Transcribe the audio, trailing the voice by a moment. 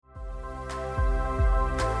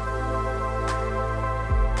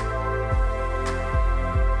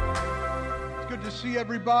see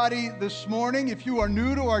everybody this morning. If you are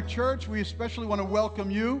new to our church, we especially want to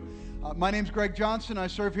welcome you. My name's Greg Johnson. I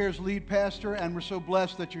serve here as lead pastor, and we're so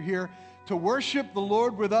blessed that you're here to worship the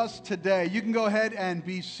Lord with us today. You can go ahead and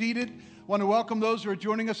be seated. I want to welcome those who are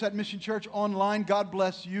joining us at Mission Church online. God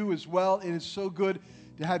bless you as well. It is so good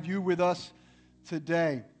to have you with us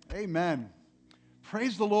today. Amen.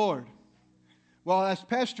 Praise the Lord. Well, as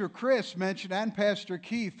Pastor Chris mentioned and Pastor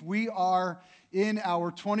Keith, we are in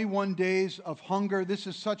our 21 days of hunger. This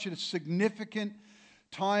is such a significant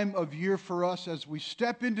time of year for us as we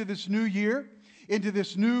step into this new year, into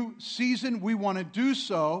this new season. We want to do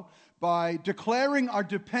so by declaring our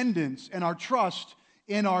dependence and our trust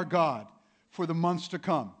in our God for the months to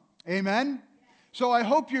come. Amen? So I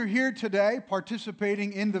hope you're here today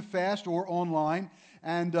participating in the fast or online,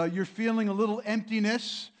 and you're feeling a little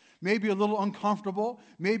emptiness, maybe a little uncomfortable,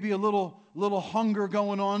 maybe a little hunger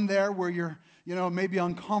going on there where you're maybe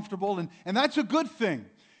uncomfortable. And that's a good thing,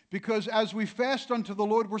 because as we fast unto the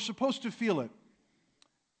Lord, we're supposed to feel it.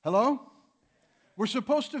 Hello? We're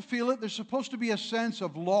supposed to feel it. There's supposed to be a sense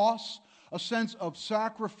of loss, a sense of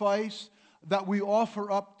sacrifice that we offer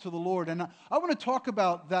up to the Lord. And I want to talk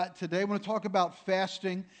about that today. I want to talk about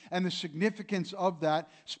fasting and the significance of that,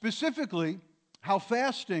 specifically how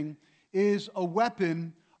fasting is a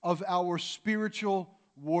weapon of our spiritual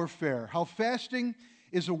warfare. How fasting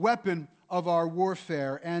is a weapon of our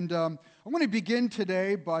warfare. And I'm going to begin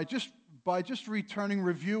today by just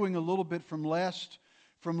reviewing a little bit from last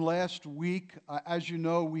week. As you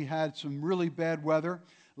know, we had some really bad weather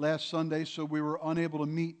last Sunday, so we were unable to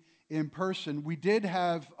meet in person. We did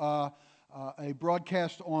have a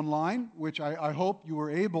broadcast online, which I hope you were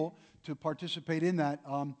able to participate in that.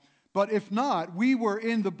 But if not, we were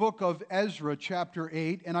in the book of Ezra, chapter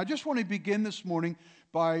 8, and I just want to begin this morning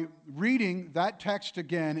by reading that text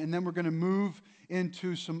again, and then we're going to move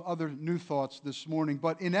into some other new thoughts this morning.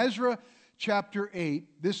 But in Ezra chapter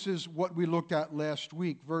 8, this is what we looked at last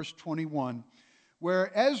week, verse 21,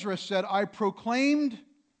 where Ezra said, I proclaimed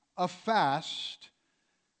a fast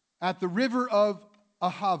at the river of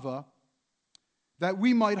Ahava, that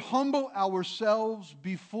we might humble ourselves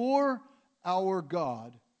before our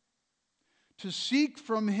God, to seek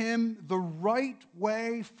from Him the right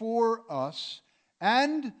way for us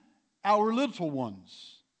and our little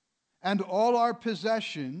ones, and all our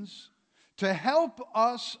possessions, to help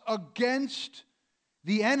us against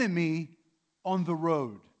the enemy on the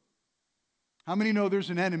road. How many know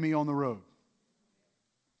there's an enemy on the road?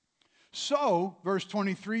 So, verse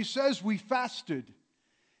 23 says, we fasted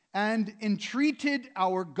and entreated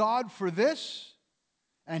our God for this,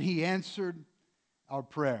 and He answered our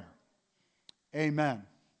prayer. Amen.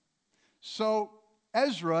 So,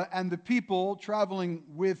 Ezra and the people traveling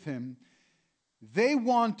with him, they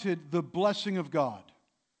wanted the blessing of God.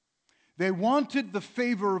 They wanted the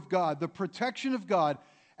favor of God, the protection of God,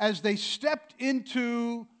 as they stepped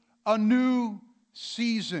into a new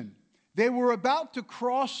season. They were about to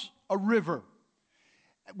cross a river,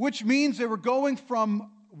 which means they were going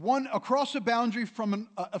across a boundary from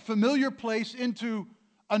a familiar place into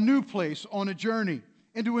a new place on a journey,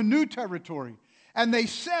 into a new territory. And they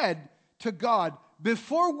said to God,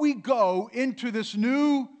 before we go into this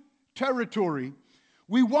new territory,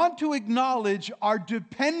 we want to acknowledge our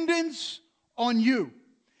dependence on you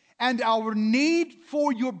and our need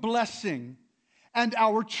for your blessing and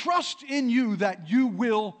our trust in you that you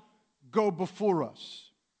will go before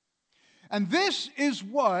us. And this is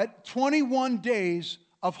what 21 days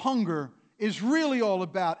of hunger is really all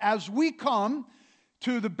about. As we come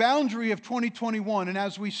to the boundary of 2021, and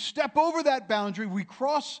as we step over that boundary, we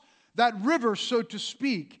cross that river, so to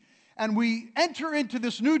speak, and we enter into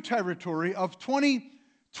this new territory of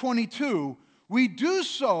 2022, we do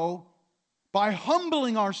so by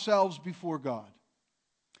humbling ourselves before God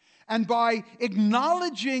and by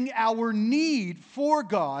acknowledging our need for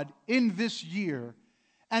God in this year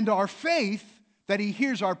and our faith that He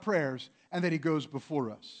hears our prayers and that He goes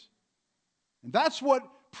before us. And that's what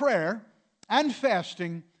prayer and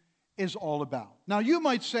fasting is all about. Now, you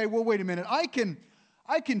might say, well, wait a minute, I can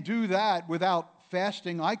do that without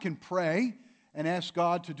fasting. I can pray and ask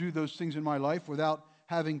God to do those things in my life without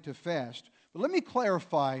having to fast. But let me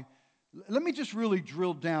clarify. Let me just really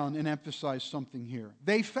drill down and emphasize something here.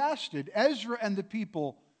 They fasted. Ezra and the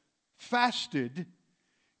people fasted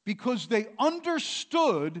because they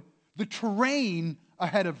understood the terrain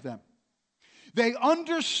ahead of them. They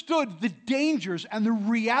understood the dangers and the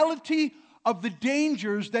reality of the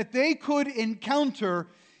dangers that they could encounter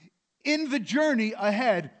in the journey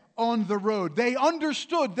ahead on the road. They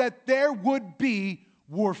understood that there would be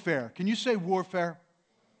warfare. Can you say warfare?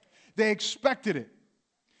 They expected it.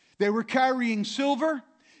 They were carrying silver.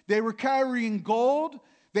 They were carrying gold.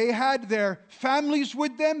 They had their families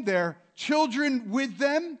with them, their children with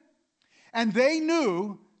them. And they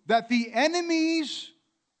knew that the enemies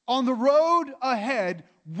on the road ahead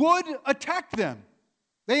would attack them.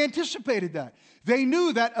 They anticipated that. They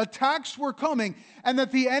knew that attacks were coming and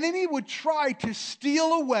that the enemy would try to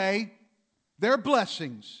steal away their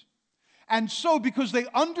blessings. And so, because they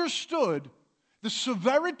understood the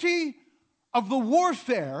severity of the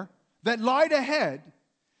warfare that lied ahead,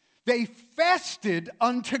 they fasted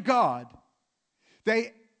unto God.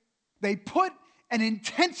 They put an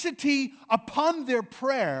intensity upon their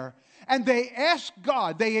prayer, and they asked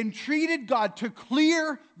God, they entreated God to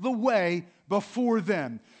clear the way before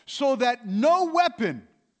them so that no weapon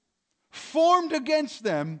formed against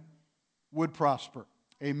them would prosper.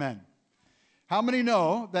 Amen. How many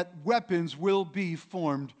know that weapons will be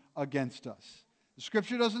formed against us? The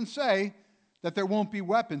Scripture doesn't say that there won't be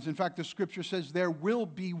weapons. In fact, the Scripture says there will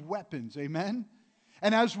be weapons. Amen?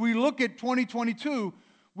 And as we look at 2022,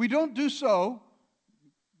 we don't do so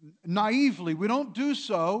naively. We don't do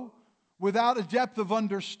so without a depth of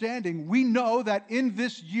understanding. We know that in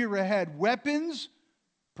this year ahead, weapons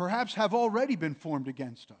perhaps have already been formed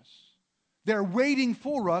against us. They're waiting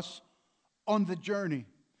for us on the journey.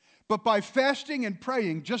 But by fasting and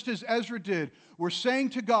praying, just as Ezra did, we're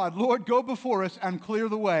saying to God, Lord, go before us and clear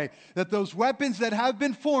the way, that those weapons that have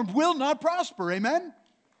been formed will not prosper. Amen?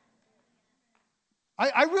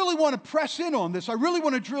 I really want to press in on this. I really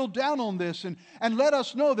want to drill down on this and let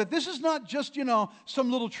us know that this is not just,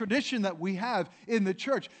 some little tradition that we have in the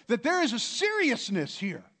church, that there is a seriousness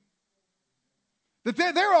here. That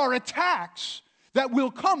there are attacks that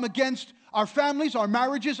will come against our families, our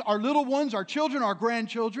marriages, our little ones, our children, our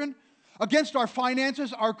grandchildren, against our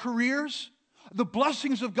finances, our careers, the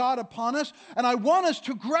blessings of God upon us. And I want us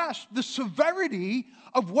to grasp the severity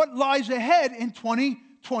of what lies ahead in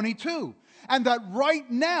 2022. And that right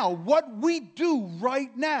now, what we do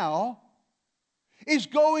right now is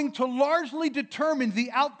going to largely determine the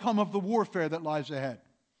outcome of the warfare that lies ahead.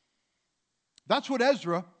 That's what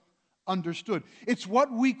Ezra understood. It's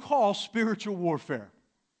what we call spiritual warfare.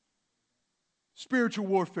 Spiritual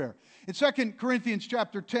warfare. In 2 Corinthians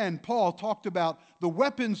chapter 10, Paul talked about the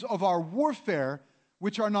weapons of our warfare,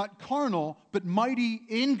 which are not carnal, but mighty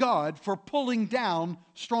in God for pulling down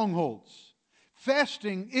strongholds.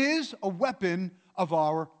 Fasting is a weapon of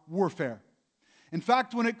our warfare. In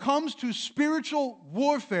fact, when it comes to spiritual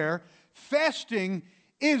warfare, fasting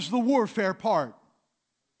is the warfare part.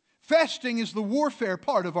 Fasting is the warfare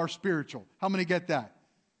part of our spiritual. How many get that?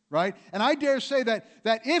 Right? And I dare say that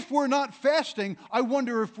if we're not fasting, I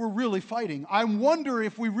wonder if we're really fighting. I wonder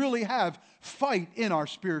if we really have fight in our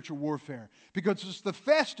spiritual warfare. Because it's the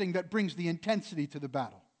fasting that brings the intensity to the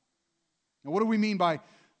battle. Now, what do we mean by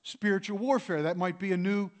spiritual warfare? That might be a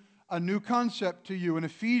new concept to you. In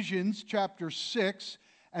Ephesians chapter 6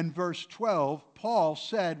 and verse 12, Paul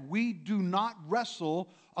said, we do not wrestle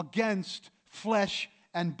against flesh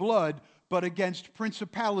and blood, but against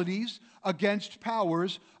principalities, against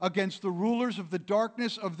powers, against the rulers of the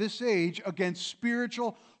darkness of this age, against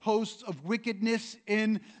spiritual hosts of wickedness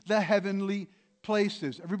in the heavenly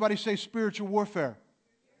places. Everybody say spiritual warfare.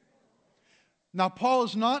 Now, Paul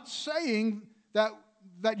is not saying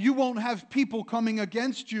that you won't have people coming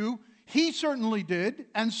against you. He certainly did,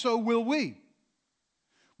 and so will we.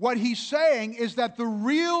 What he's saying is that the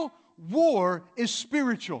real war is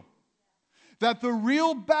spiritual. That the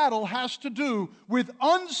real battle has to do with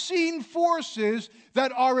unseen forces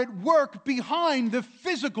that are at work behind the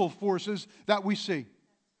physical forces that we see.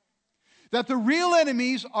 That the real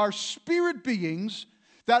enemies are spirit beings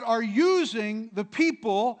that are using the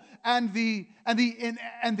people and the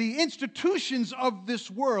institutions of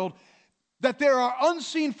this world, that there are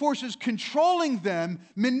unseen forces controlling them,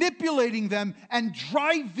 manipulating them, and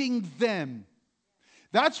driving them.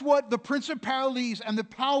 That's what the principalities and the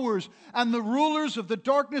powers and the rulers of the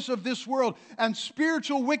darkness of this world and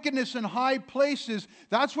spiritual wickedness in high places,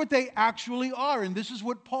 that's what they actually are. And this is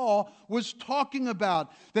what Paul was talking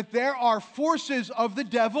about, that there are forces of the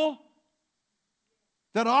devil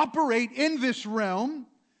that operate in this realm,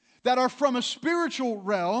 that are from a spiritual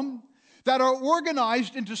realm, that are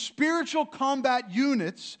organized into spiritual combat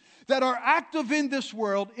units, that are active in this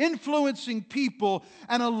world, influencing people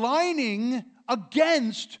and aligning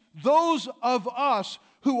against those of us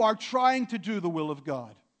who are trying to do the will of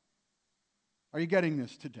God. Are you getting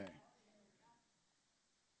this today?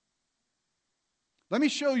 Let me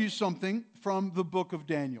show you something from the book of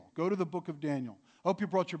Daniel. Go to the book of Daniel. I hope you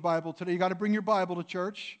brought your Bible today. You got to bring your Bible to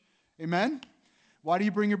church. Amen? Why do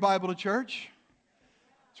you bring your Bible to church?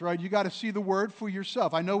 That's right. You got to see the Word for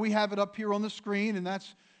yourself. I know we have it up here on the screen, and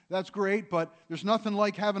that's great, but there's nothing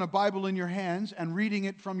like having a Bible in your hands and reading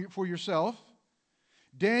it for yourself.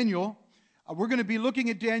 Daniel, we're going to be looking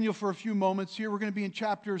at Daniel for a few moments here. We're going to be in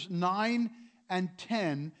chapters 9 and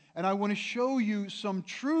 10, and I want to show you some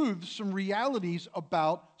truths, some realities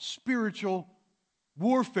about spiritual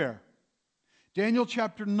warfare. Daniel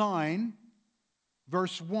chapter 9,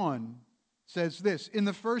 verse 1 says this: In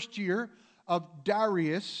the first year of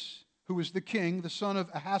Darius, who was the king, the son of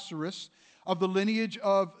Ahasuerus, of the lineage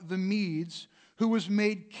of the Medes, who was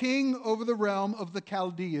made king over the realm of the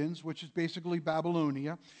Chaldeans, which is basically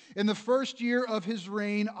Babylonia. In the first year of his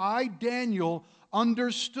reign, I, Daniel,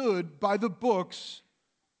 understood by the books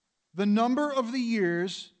the number of the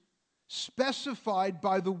years specified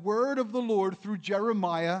by the word of the Lord through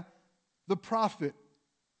Jeremiah the prophet,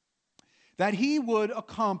 that he would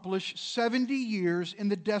accomplish 70 years in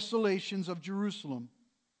the desolations of Jerusalem.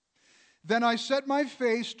 Then I set my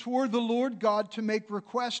face toward the Lord God to make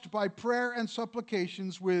request by prayer and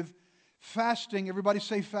supplications with fasting. Everybody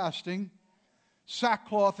say fasting.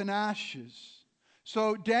 Sackcloth and ashes.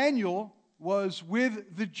 So Daniel was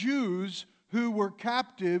with the Jews who were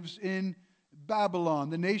captives in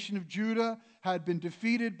Babylon. The nation of Judah had been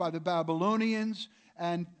defeated by the Babylonians,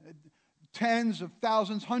 and tens of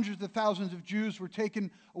thousands, hundreds of thousands of Jews were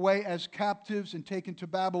taken away as captives and taken to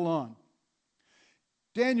Babylon.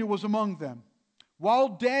 Daniel was among them. While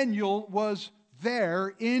Daniel was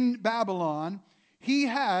there in Babylon, he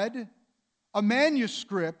had a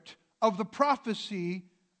manuscript of the prophecy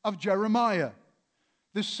of Jeremiah,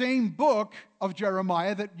 the same book of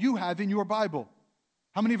Jeremiah that you have in your Bible.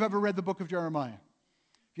 How many have ever read the book of Jeremiah?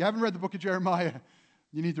 If you haven't read the book of Jeremiah,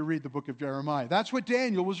 you need to read the book of Jeremiah. That's what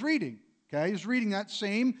Daniel was reading. Okay, he was reading that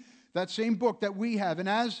same book that we have. And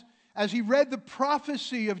as he read the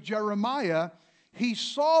prophecy of Jeremiah, he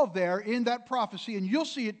saw there in that prophecy, and you'll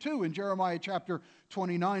see it too in Jeremiah chapter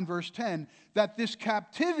 29, verse 10, that this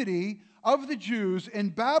captivity of the Jews in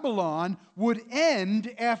Babylon would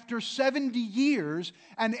end after 70 years,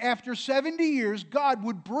 and after 70 years, God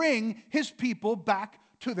would bring his people back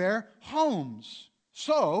to their homes.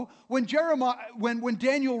 So, when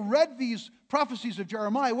Daniel read these prophecies of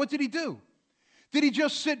Jeremiah, what did he do? Did he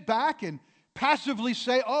just sit back and passively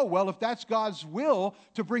say, oh, well, if that's God's will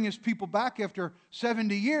to bring his people back after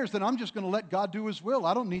 70 years, then I'm just going to let God do his will.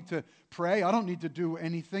 I don't need to pray. I don't need to do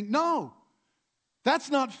anything. No,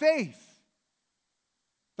 that's not faith.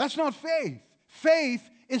 That's not faith. Faith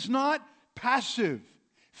is not passive.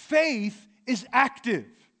 Faith is active.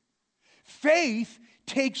 Faith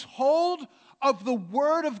takes hold of the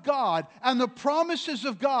Word of God and the promises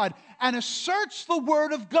of God and asserts the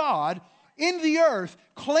Word of God in the earth,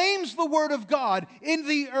 claims the Word of God in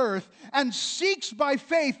the earth, and seeks by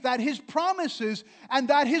faith that His promises and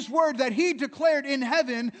that His Word that He declared in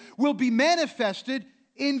heaven will be manifested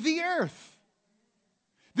in the earth.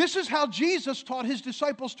 This is how Jesus taught His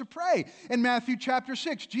disciples to pray. In Matthew chapter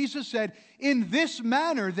 6, Jesus said, "In this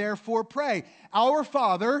manner, therefore, pray. Our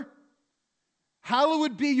Father,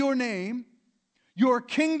 hallowed be your name. Your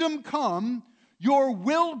kingdom come. Your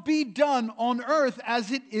will be done on earth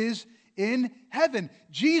as it is in heaven."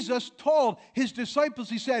 Jesus told His disciples,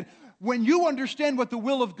 He said, when you understand what the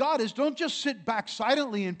will of God is, don't just sit back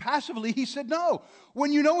silently and passively. He said, no.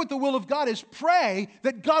 When you know what the will of God is, pray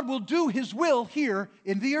that God will do His will here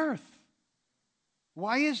in the earth.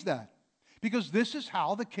 Why is that? Because this is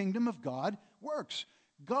how the kingdom of God works.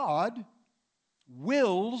 God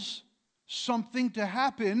wills something to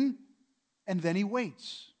happen, and then He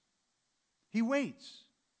waits. He waits.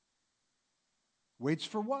 Waits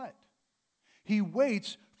for what? He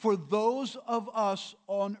waits for those of us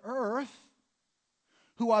on earth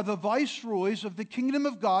who are the viceroys of the kingdom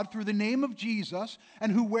of God through the name of Jesus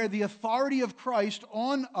and who wear the authority of Christ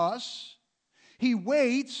on us. He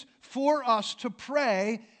waits for us to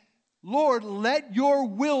pray, Lord, let your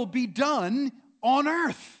will be done on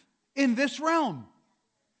earth in this realm.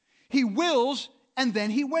 He wills and then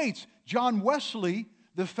He waits. John Wesley,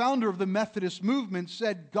 the founder of the Methodist movement,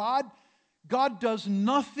 said, God does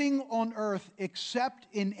nothing on earth except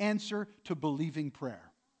in answer to believing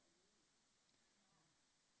prayer.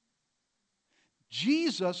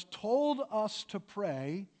 Jesus told us to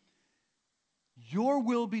pray, your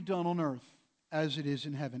will be done on earth as it is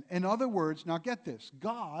in heaven. In other words, now get this,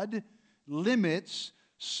 God limits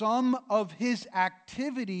some of His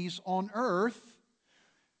activities on earth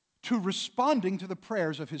to responding to the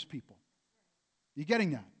prayers of His people. You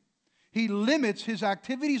getting that? He limits His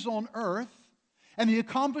activities on earth and the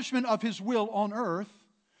accomplishment of His will on earth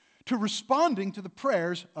to responding to the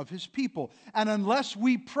prayers of His people. And unless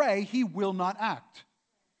we pray, He will not act.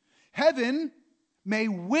 Heaven may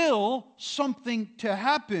will something to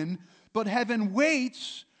happen, but heaven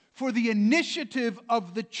waits for the initiative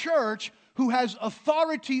of the church who has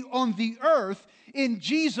authority on the earth in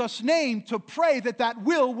Jesus' name to pray that that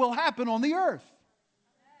will happen on the earth.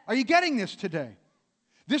 Are you getting this today?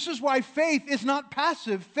 This is why faith is not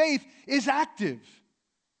passive. Faith is active.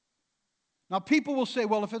 Now, people will say,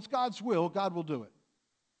 well, if it's God's will, God will do it.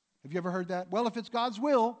 Have you ever heard that? Well, if it's God's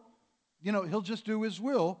will, He'll just do His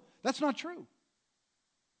will. That's not true.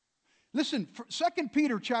 Listen, 2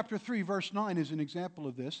 Peter chapter 3, verse 9 is an example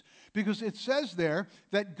of this, because it says there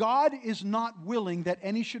that God is not willing that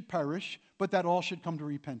any should perish, but that all should come to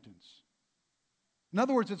repentance. In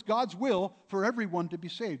other words, it's God's will for everyone to be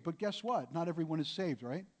saved. But guess what? Not everyone is saved,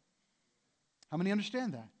 right? How many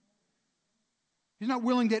understand that? He's not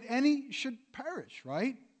willing that any should perish,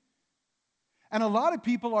 right? And a lot of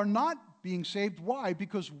people are not being saved. Why?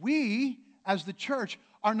 Because we, as the church,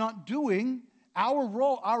 are not doing our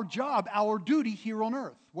role, our job, our duty here on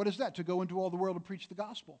earth. What is that? To go into all the world and preach the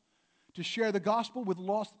gospel. To share the gospel with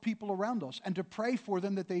lost people around us and to pray for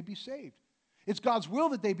them that they be saved. It's God's will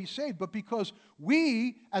that they be saved, but because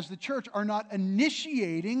we, as the church, are not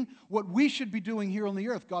initiating what we should be doing here on the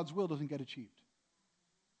earth, God's will doesn't get achieved.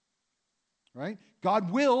 Right?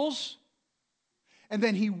 God wills, and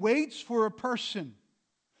then He waits for a person,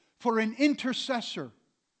 for an intercessor,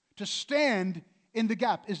 to stand in the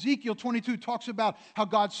gap. Ezekiel 22 talks about how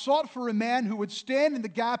God sought for a man who would stand in the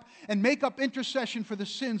gap and make up intercession for the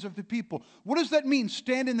sins of the people. What does that mean,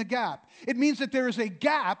 stand in the gap? It means that there is a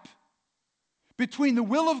gap between the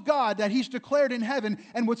will of God that He's declared in heaven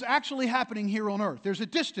and what's actually happening here on earth. There's a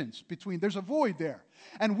distance between, there's a void there.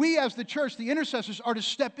 And we as the church, the intercessors, are to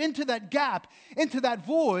step into that gap, into that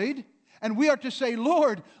void, and we are to say,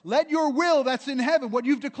 Lord, let your will that's in heaven, what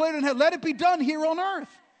you've declared in heaven, let it be done here on earth.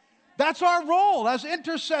 That's our role as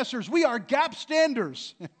intercessors. We are gap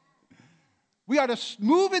standers. We are to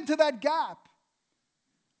move into that gap.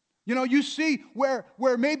 You see where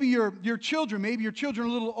maybe your children are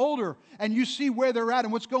a little older, and you see where they're at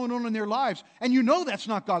and what's going on in their lives, and you know that's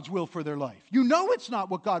not God's will for their life. You know it's not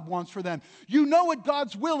what God wants for them. You know what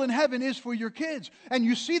God's will in heaven is for your kids, and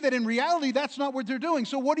you see that in reality that's not what they're doing.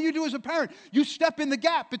 So what do you do as a parent? You step in the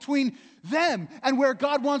gap between them and where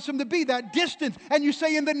God wants them to be, that distance, and you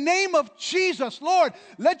say, in the name of Jesus, Lord,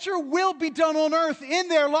 let your will be done on earth in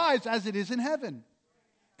their lives as it is in heaven.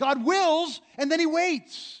 God wills, and then He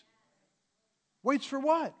waits. Waits for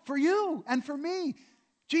what? For you and for me.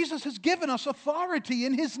 Jesus has given us authority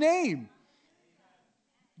in His name.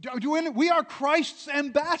 We are Christ's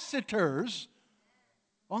ambassadors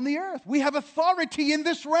on the earth. We have authority in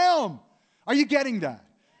this realm. Are you getting that?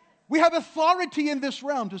 We have authority in this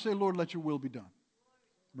realm to say, Lord, let your will be done.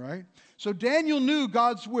 Right? So Daniel knew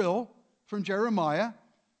God's will from Jeremiah.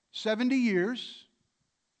 70 years,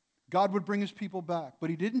 God would bring His people back. But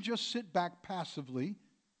He didn't just sit back passively.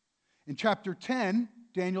 In chapter 10,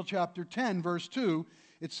 Daniel chapter 10, verse 2,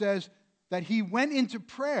 it says that he went into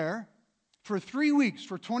prayer for 3 weeks,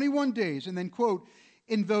 for 21 days, and then, quote,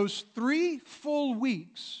 in those 3 full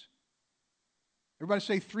weeks, everybody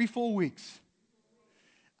say 3 full weeks,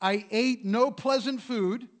 I ate no pleasant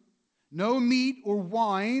food, no meat or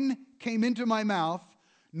wine came into my mouth,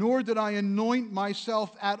 nor did I anoint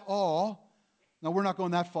myself at all. Now, we're not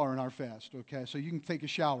going that far in our fast, okay? So you can take a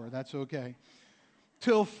shower, that's okay.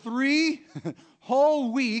 Till 3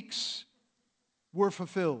 whole weeks were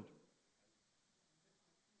fulfilled.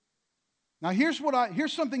 Now here's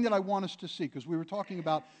something that I want us to see, because we were talking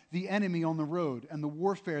about the enemy on the road and the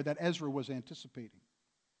warfare that Ezra was anticipating.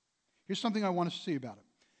 Here's something I want us to see about it.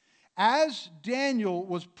 As Daniel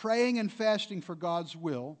was praying and fasting for God's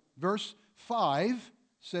will, verse 5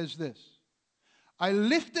 says this, I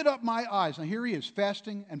lifted up my eyes. Now here he is,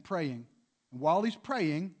 fasting and praying. And while he's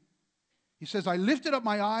praying, he says, I lifted up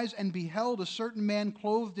my eyes and beheld a certain man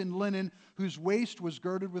clothed in linen, whose waist was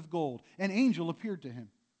girded with gold. An angel appeared to him.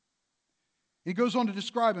 He goes on to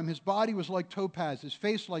describe him. His body was like topaz, his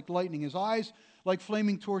face like lightning, his eyes like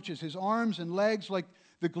flaming torches, his arms and legs like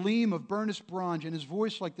the gleam of burnished bronze, and his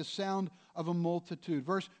voice like the sound of a multitude.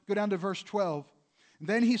 Go down to verse 12.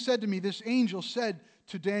 Then he said to me, this angel said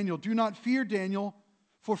to Daniel, do not fear, Daniel,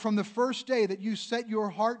 for from the first day that you set your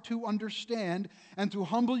heart to understand and to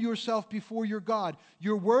humble yourself before your God,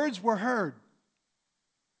 your words were heard.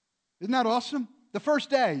 Isn't that awesome? The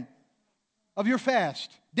first day of your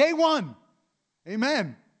fast. Day 1.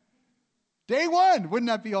 Amen. Day 1. Wouldn't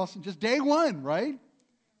that be awesome? Just day 1, right?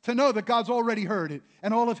 To know that God's already heard it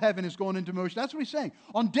and all of heaven is going into motion. That's what he's saying.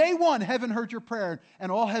 On day 1, heaven heard your prayer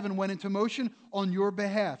and all heaven went into motion on your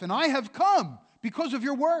behalf. And I have come because of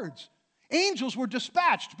your words. Angels were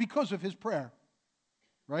dispatched because of his prayer.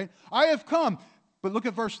 Right? I have come. But look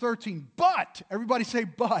at verse 13. But, everybody say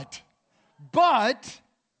but. But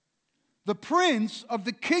the prince of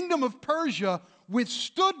the kingdom of Persia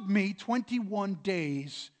withstood me 21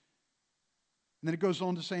 days. And then it goes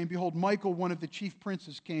on to say, and behold, Michael, one of the chief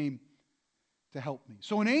princes, came to help me.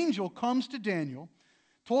 So an angel comes to Daniel,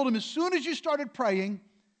 told him as soon as you started praying,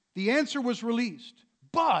 the answer was released.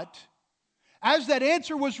 But as that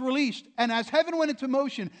answer was released, and as heaven went into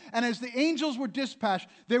motion, and as the angels were dispatched,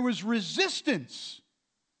 there was resistance.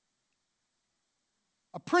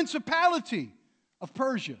 A principality of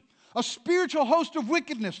Persia. A spiritual host of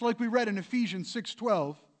wickedness, like we read in Ephesians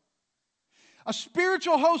 6:12. A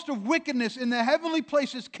spiritual host of wickedness in the heavenly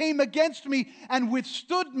places came against me and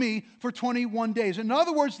withstood me for 21 days. In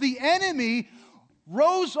other words, the enemy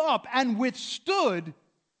rose up and withstood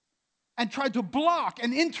and tried to block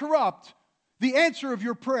and interrupt the answer of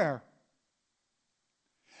your prayer.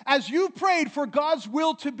 As you prayed for God's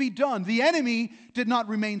will to be done, the enemy did not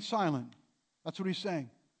remain silent. That's what he's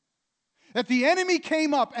saying. That the enemy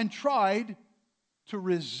came up and tried to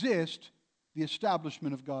resist the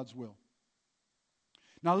establishment of God's will.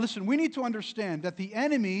 Now listen, we need to understand that the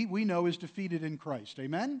enemy, we know, is defeated in Christ.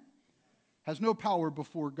 Amen? Has no power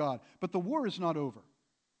before God. But the war is not over.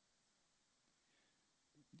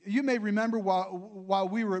 You may remember while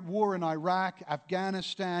we were at war in Iraq,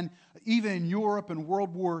 Afghanistan, even in Europe in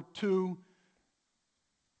World War II,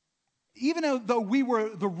 even though we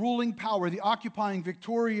were the ruling power, the occupying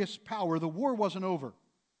victorious power, the war wasn't over.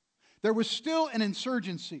 There was still an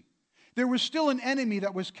insurgency. There was still an enemy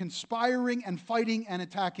that was conspiring and fighting and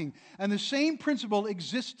attacking. And the same principle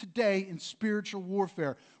exists today in spiritual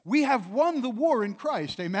warfare. We have won the war in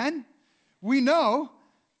Christ, amen? We know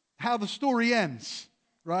how the story ends,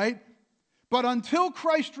 right? But until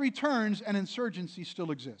Christ returns, an insurgency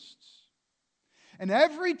still exists. And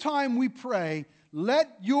every time we pray,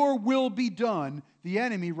 let your will be done, the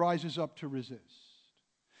enemy rises up to resist.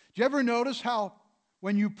 Do you ever notice how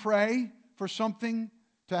when you pray for something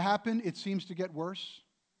to happen, it seems to get worse?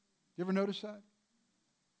 You ever notice that?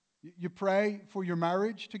 You pray for your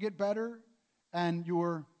marriage to get better, and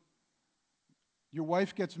your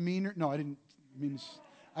wife gets meaner. No, I didn't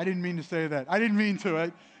mean to say that. I didn't mean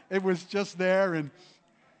to. It was just there, and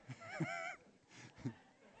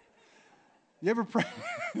you ever pray?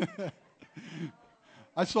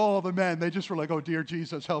 I saw all the men. They just were like, "Oh, dear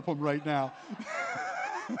Jesus, help them right now."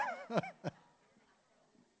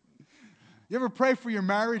 You ever pray for your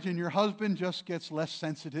marriage and your husband just gets less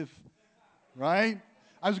sensitive, right?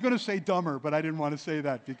 I was going to say dumber, but I didn't want to say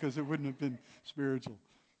that because it wouldn't have been spiritual.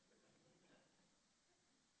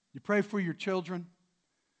 You pray for your children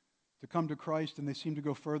to come to Christ and they seem to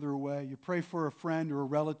go further away. You pray for a friend or a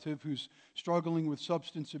relative who's struggling with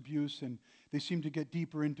substance abuse and they seem to get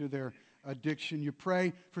deeper into their addiction. You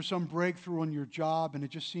pray for some breakthrough on your job and it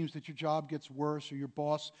just seems that your job gets worse or your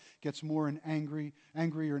boss gets more and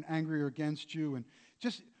angrier and angrier against you. And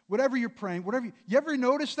just whatever you're praying, you ever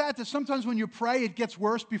notice that sometimes when you pray it gets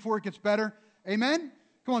worse before it gets better? Amen?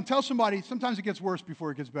 Come on, tell somebody, sometimes it gets worse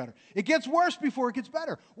before it gets better. It gets worse before it gets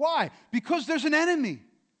better. Why? Because there's an enemy.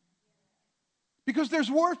 Because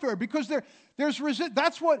there's warfare. Because there's resistance.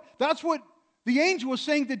 That's what the angel was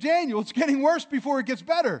saying to Daniel. It's getting worse before it gets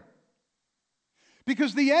better.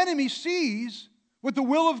 Because the enemy sees what the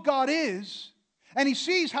will of God is, and he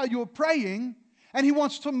sees how you're praying, and he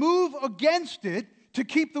wants to move against it to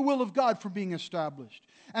keep the will of God from being established.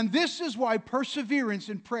 And this is why perseverance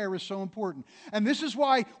in prayer is so important. And this is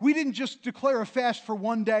why we didn't just declare a fast for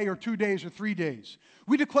 1 day or 2 days or 3 days.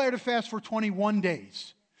 We declared a fast for 21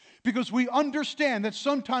 days. Because we understand that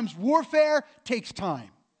sometimes warfare takes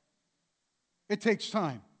time. It takes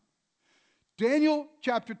time. Daniel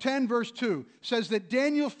chapter 10 verse 2 says that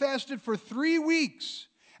Daniel fasted for 3 weeks.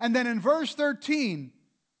 And then in verse 13,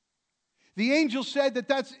 the angel said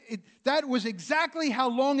that was exactly how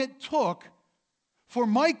long it took for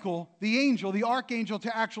Michael, the angel, the archangel,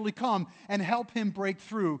 to actually come and help him break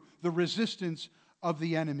through the resistance of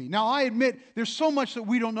the enemy. Now, I admit there's so much that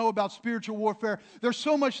we don't know about spiritual warfare. There's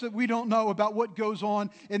so much that we don't know about what goes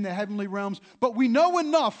on in the heavenly realms. But we know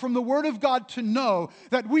enough from the Word of God to know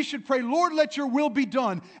that we should pray, Lord, let your will be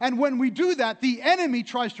done. And when we do that, the enemy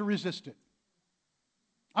tries to resist it.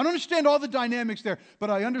 I don't understand all the dynamics there, but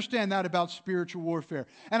I understand that about spiritual warfare.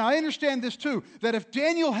 And I understand this too, that if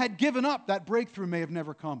Daniel had given up, that breakthrough may have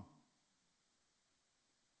never come.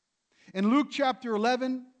 In Luke chapter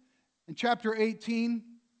 11, in chapter 18,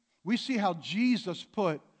 we see how Jesus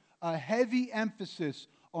put a heavy emphasis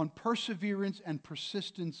on perseverance and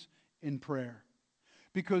persistence in prayer.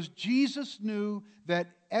 Because Jesus knew that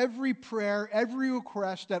every prayer, every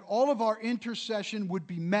request, that all of our intercession would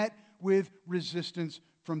be met with resistance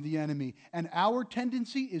from the enemy. And our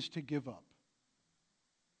tendency is to give up.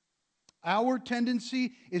 Our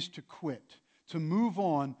tendency is to quit, to move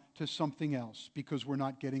on to something else because we're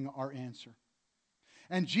not getting our answer.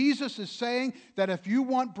 And Jesus is saying that if you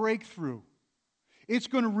want breakthrough, it's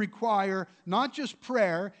going to require not just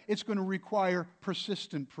prayer, it's going to require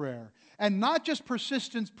persistent prayer. And not just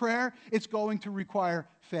persistent prayer, it's going to require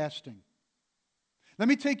fasting. Let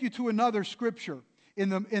me take you to another scripture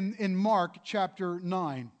in Mark chapter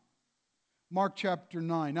 9. Mark chapter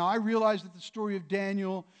 9. Now, I realize that the story of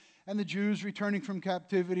Daniel and the Jews returning from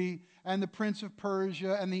captivity and the prince of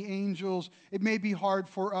Persia and the angels, it may be hard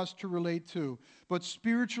for us to relate to. But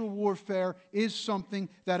spiritual warfare is something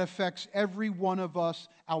that affects every one of us,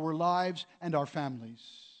 our lives, and our families.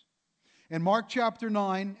 In Mark chapter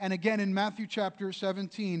 9, and again in Matthew chapter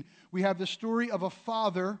 17, we have the story of a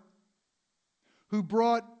father who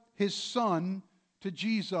brought his son to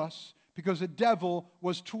Jesus because a devil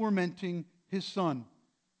was tormenting his son.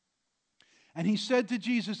 And he said to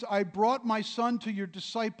Jesus, I brought my son to your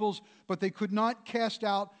disciples, but they could not cast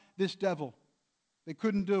out this devil. They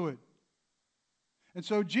couldn't do it. And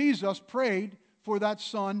so Jesus prayed for that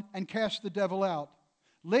son and cast the devil out.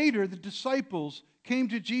 Later, the disciples came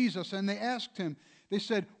to Jesus and they asked him, they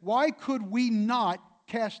said, why could we not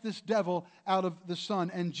cast this devil out of the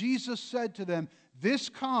son? And Jesus said to them, this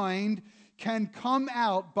kind can come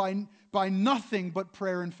out by nothing but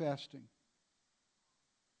prayer and fasting.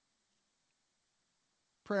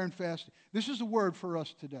 Prayer and fasting. This is a word for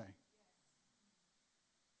us today.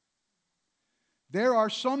 There are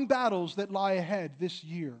some battles that lie ahead this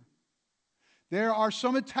year. There are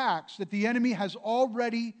some attacks that the enemy has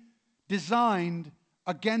already designed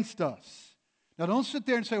against us. Now, don't sit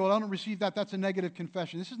there and say, well, I don't receive that. That's a negative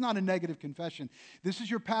confession. This is not a negative confession. This is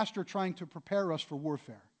your pastor trying to prepare us for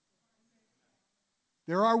warfare.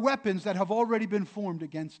 There are weapons that have already been formed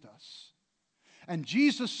against us. And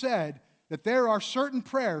Jesus said that there are certain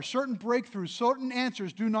prayers, certain breakthroughs, certain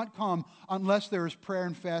answers do not come unless there is prayer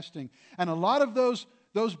and fasting. And a lot of those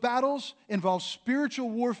battles involve spiritual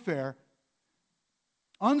warfare,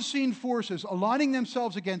 unseen forces aligning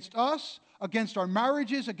themselves against us, against our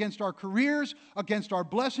marriages, against our careers, against our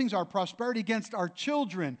blessings, our prosperity, against our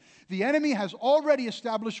children. The enemy has already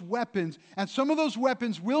established weapons, and some of those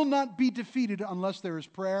weapons will not be defeated unless there is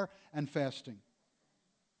prayer and fasting.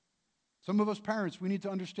 Some of us parents, we need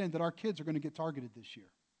to understand that our kids are going to get targeted this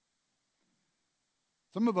year.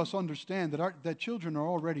 Some of us understand that children are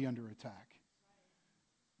already under attack.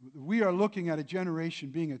 We are looking at a generation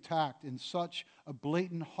being attacked in such a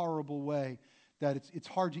blatant, horrible way that it's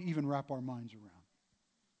hard to even wrap our minds around.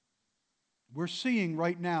 We're seeing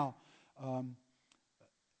right now a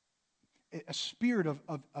spirit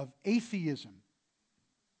of atheism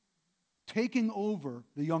taking over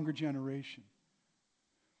the younger generation.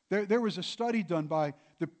 There was a study done by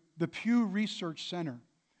the Pew Research Center,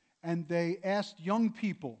 and they asked young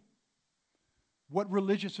people what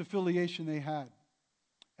religious affiliation they had.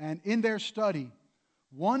 And in their study,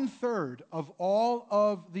 1/3 of all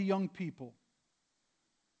of the young people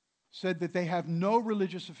said that they have no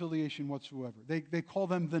religious affiliation whatsoever. They call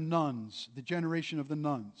them the nuns, the generation of the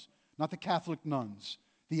nuns, not the Catholic nuns,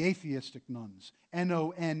 the atheistic nuns,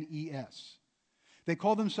 N-O-N-E-S. They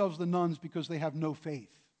call themselves the nuns because they have no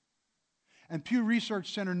faith. And Pew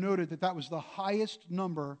Research Center noted that that was the highest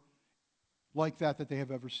number like that they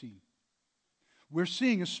have ever seen. We're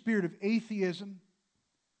seeing a spirit of atheism,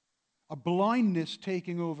 a blindness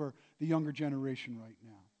taking over the younger generation right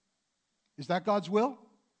now. Is that God's will?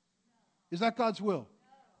 Is that God's will?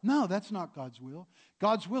 No, that's not God's will.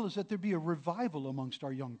 God's will is that there be a revival amongst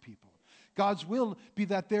our young people. God's will be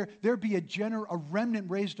that there be a remnant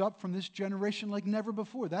raised up from this generation like never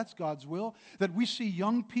before. That's God's will. That we see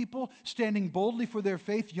young people standing boldly for their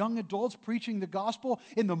faith, young adults preaching the gospel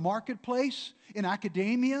in the marketplace, in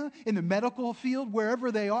academia, in the medical field,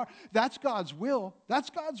 wherever they are. That's God's will. That's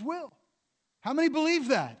God's will. How many believe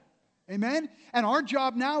that? Amen? And our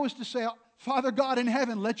job now is to say, Father God in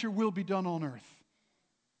heaven, let your will be done on earth.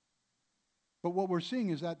 But what we're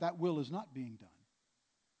seeing is that will is not being done.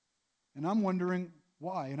 And I'm wondering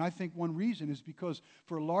why. And I think one reason is because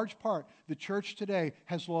for a large part, the church today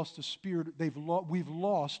has lost the spirit. We've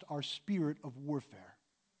lost our spirit of warfare.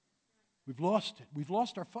 We've lost it. We've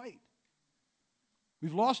lost our fight.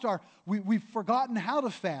 We've forgotten how to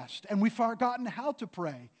fast, and we've forgotten how to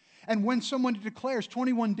pray. And when someone declares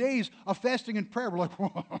 21 days of fasting and prayer, we're like,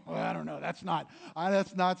 well, I don't know,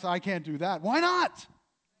 I can't do that. Why not?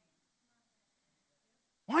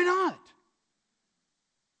 Why not?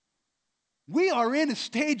 We are in a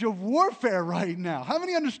stage of warfare right now. How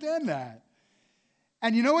many understand that?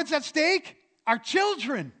 And you know what's at stake? Our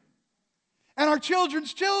children and our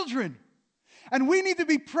children's children. And we need to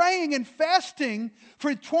be praying and fasting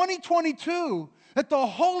for 2022 that the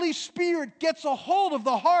Holy Spirit gets a hold of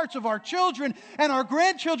the hearts of our children and our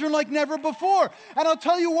grandchildren like never before. And I'll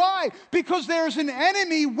tell you why. Because there's an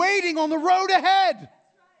enemy waiting on the road ahead.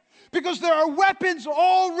 Because there are weapons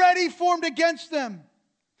already formed against them.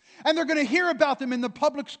 And they're going to hear about them in the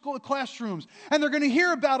public school classrooms. And they're going to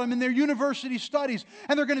hear about them in their university studies.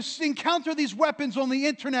 And they're going to encounter these weapons on the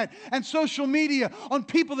internet and social media, on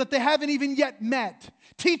people that they haven't even yet met.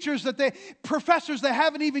 Professors they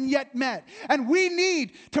haven't even yet met. And we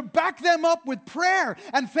need to back them up with prayer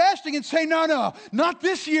and fasting and say, no, not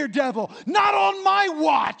this year, devil. Not on my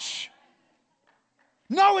watch.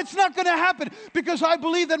 No, it's not going to happen, because I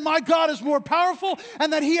believe that my God is more powerful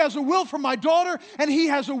and that He has a will for my daughter and He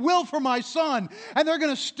has a will for my son. And they're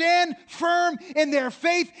going to stand firm in their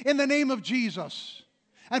faith in the name of Jesus.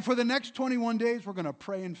 And for the next 21 days, we're going to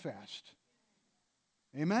pray and fast.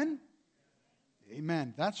 Amen?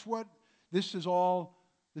 Amen. That's what this is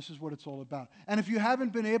what it's all about. And if you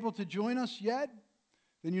haven't been able to join us yet,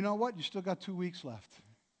 then you know what? You still got 2 weeks left.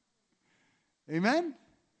 Amen?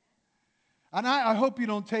 And I hope you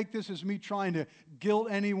don't take this as me trying to guilt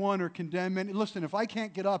anyone or condemn anyone. Listen, if I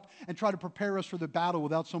can't get up and try to prepare us for the battle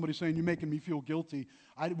without somebody saying, you're making me feel guilty,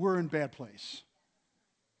 we're in a bad place.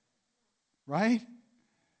 Right?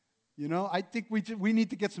 You know, I think we need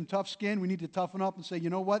to get some tough skin. We need to toughen up and say, you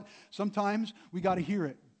know what? Sometimes we got to hear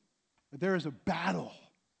it. But there is a battle.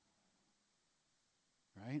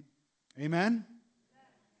 Right? Amen?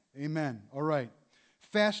 Amen. All right.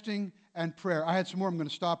 Fasting and prayer. I had some more. I'm going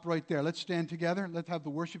to stop right there. Let's stand together. Let's have the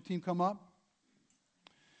worship team come up.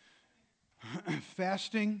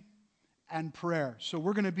 Fasting and prayer. So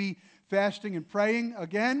we're going to be fasting and praying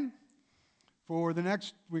again for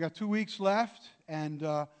we got 2 weeks left, and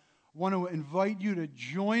want to invite you to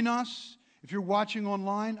join us. If you're watching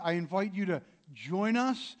online, I invite you to join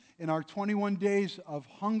us in our 21 days of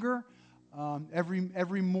hunger.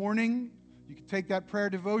 Every morning, you can take that prayer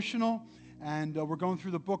devotional. And we're going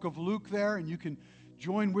through the book of Luke there, and you can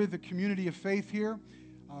join with the community of faith here.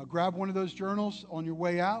 Grab one of those journals on your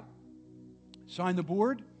way out. Sign the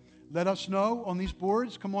board. Let us know on these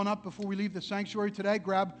boards. Come on up before we leave the sanctuary today.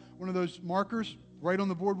 Grab one of those markers. Write on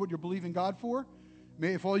the board what you're believing God for.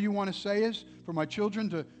 If all you want to say is, for my children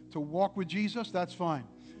to walk with Jesus, that's fine.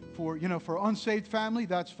 For unsaved family,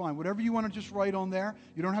 that's fine. Whatever you want to just write on there.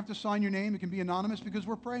 You don't have to sign your name. It can be anonymous, because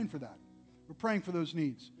we're praying for that. We're praying for those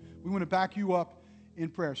needs. We want to back you up in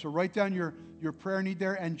prayer. So write down your prayer need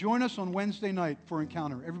there, and join us on Wednesday night for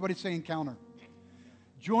Encounter. Everybody say Encounter.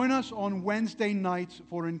 Join us on Wednesday nights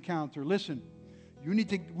for Encounter. Listen,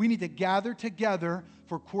 we need to gather together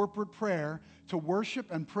for corporate prayer to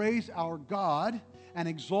worship and praise our God and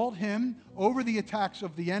exalt Him over the attacks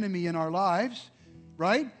of the enemy in our lives,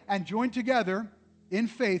 right? And join together in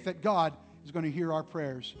faith that God is going to hear our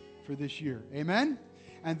prayers for this year. Amen?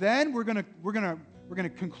 And then we're going to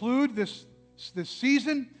conclude this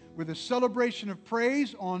season with a celebration of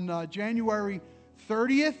praise on January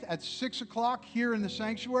 30th at 6 o'clock here in the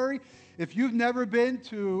sanctuary. If you've never been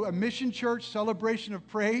to a Mission Church celebration of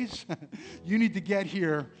praise, you need to get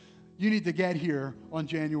here. You need to get here on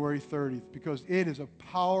January 30th, because it is a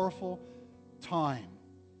powerful time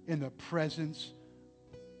in the presence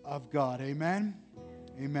of God. Amen?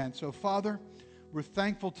 Amen. So, Father, we're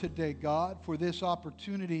thankful today, God, for this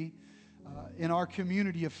opportunity in our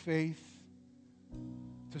community of faith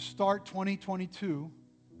to start 2022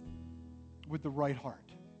 with the right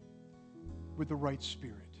heart, with the right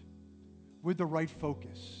spirit, with the right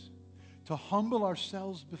focus, to humble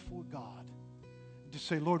ourselves before God, and to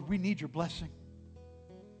say, Lord, we need your blessing.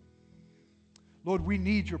 Lord, we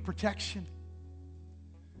need your protection.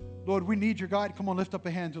 Lord, we need your guidance. Come on, lift up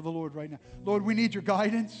a hand to the Lord right now. Lord, we need your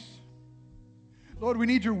guidance. Lord, we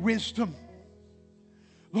need your wisdom.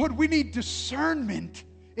 Lord, we need discernment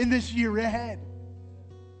in this year ahead.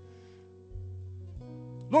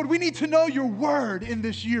 Lord, we need to know your word in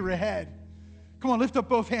this year ahead. Come on, lift up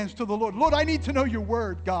both hands to the Lord. Lord, I need to know your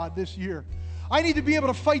word, God, this year. I need to be able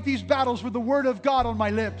to fight these battles with the word of God on my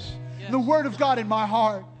lips, and the word of God in my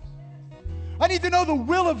heart. I need to know the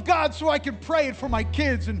will of God so I can pray it for my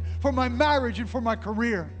kids and for my marriage and for my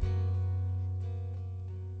career.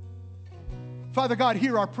 Father God,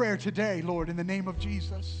 hear our prayer today, Lord, in the name of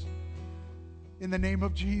Jesus. In the name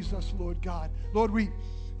of Jesus, Lord God. Lord, we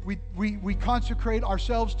consecrate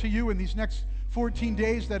ourselves to you in these next 14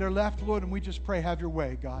 days that are left, Lord, and we just pray, have your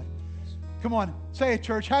way, God. Come on, say it,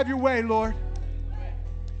 church. Have your way, Lord.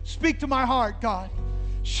 Speak to my heart, God.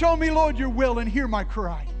 Show me, Lord, your will and hear my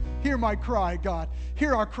cry. Hear my cry, God.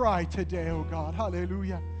 Hear our cry today, oh God.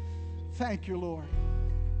 Hallelujah. Thank you, Lord.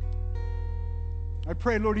 I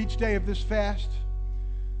pray, Lord, each day of this fast,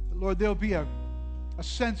 that, Lord, there'll be a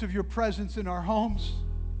sense of your presence in our homes,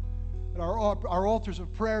 at our altars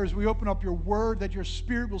of prayer as we open up your word, that your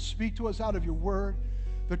Spirit will speak to us out of your word.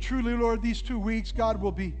 That truly, Lord, these 2 weeks, God,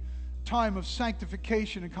 will be a time of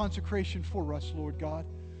sanctification and consecration for us, Lord God,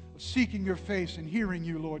 of seeking your face and hearing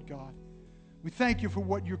you, Lord God. We thank you for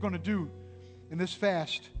what you're going to do in this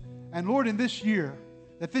fast. And Lord, in this year,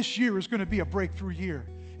 that this year is going to be a breakthrough year.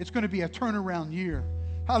 It's going to be a turnaround year.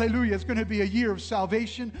 Hallelujah. It's going to be a year of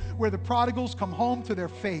salvation where the prodigals come home to their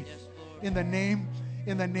faith in the name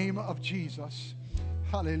of Jesus.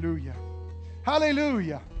 Hallelujah.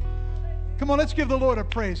 Hallelujah. Come on, let's give the Lord a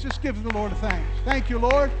praise. Just give the Lord a thanks. Thank you,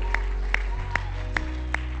 Lord.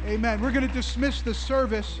 Amen. We're going to dismiss the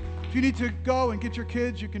service. If you need to go and get your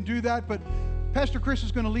kids, you can do that. But Pastor Chris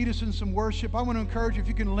is going to lead us in some worship. I want to encourage you, if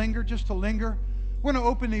you can linger, just to linger. We're going to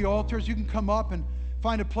open the altars. You can come up and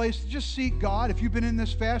find a place to just seek God. If you've been in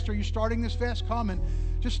this fast or you're starting this fast, come and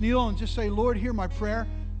just kneel and just say, Lord, hear my prayer.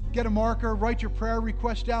 Get a marker, write your prayer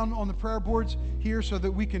request down on the prayer boards here so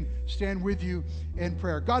that we can stand with you in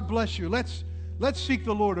prayer. God bless you. Let's seek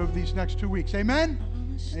the Lord over these next 2 weeks. Amen?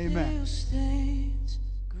 Amen.